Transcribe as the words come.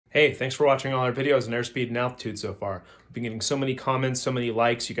Hey, thanks for watching all our videos on Airspeed and Altitude so far. We've been getting so many comments, so many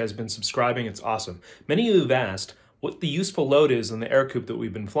likes. You guys have been subscribing. It's awesome. Many of you have asked what the useful load is on the Aircoupe that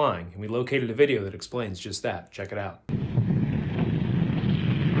we've been flying, and we located a video that explains just that. Check it out.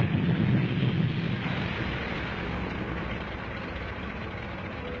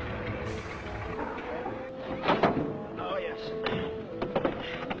 Oh, yes.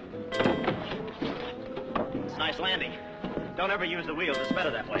 It's a nice landing. Don't ever use the wheels. It's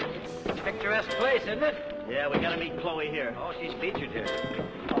better that way. Picturesque place, isn't it? Yeah, we gotta meet Chloe here. Oh, she's featured here.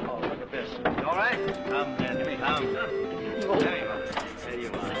 Oh, look at this. You all right? Come, then. Come. There you are. There you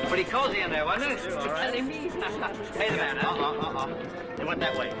are. Pretty cozy in there, wasn't it? You're all right. Telling me. Pay the man, huh? They went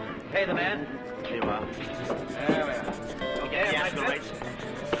that way. Pay the man. There you are. There we are. Okay, yeah, my go right.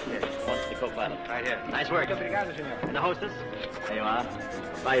 Here, what's the co-pilot? Right here. Nice work. And the hostess? There you are.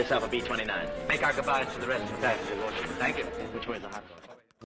 Buy yourself a B-29. Make our goodbyes to the rest of the passengers, won't you? Thank you. Which way is the hot dog?